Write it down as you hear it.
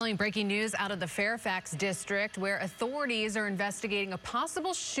Telling breaking news out of the Fairfax district, where authorities are investigating a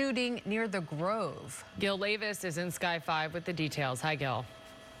possible shooting near the Grove. Gil Lavis is in Sky 5 with the details. Hi, Gil.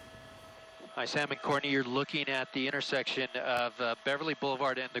 Hi, Sam and Courtney. You're looking at the intersection of Beverly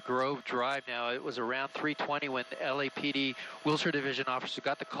Boulevard and the Grove Drive now. It was around 3:20 when LAPD Wilshire Division officers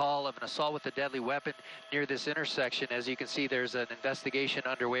got the call of an assault with a deadly weapon near this intersection. As you can see, there's an investigation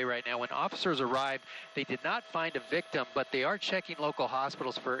underway right now. When officers arrived, they did not find a victim, but they are checking local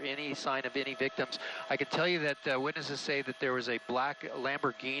hospitals for any sign of any victims. I can tell you that witnesses say that there was a black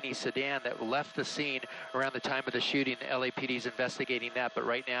Lamborghini sedan that left the scene around the time of the shooting. LAPD is investigating that, but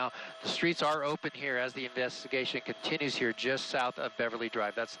right now the streets are open here as the investigation continues here just south of Beverly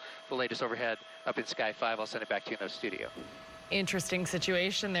Drive. That's the latest overhead up in Sky 5. I'll send it back to you in the studio. Interesting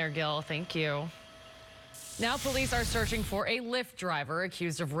situation there, Gil. Thank you. Now police are searching for a Lyft driver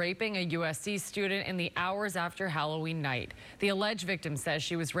accused of raping a USC student in the hours after Halloween night. The alleged victim says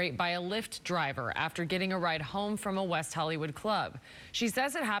she was raped by a Lyft driver after getting a ride home from a West Hollywood club. She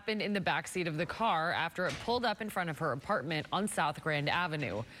says it happened in the backseat of the car after it pulled up in front of her apartment on South Grand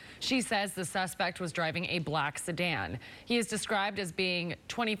Avenue. She says the suspect was driving a black sedan. He is described as being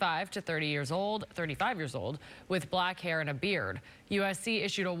 25 to 35 years old, with black hair and a beard. USC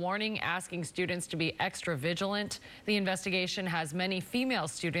issued a warning asking students to be extra vigilant. The investigation has many female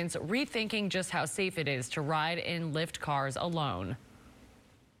students rethinking just how safe it is to ride in Lyft cars alone.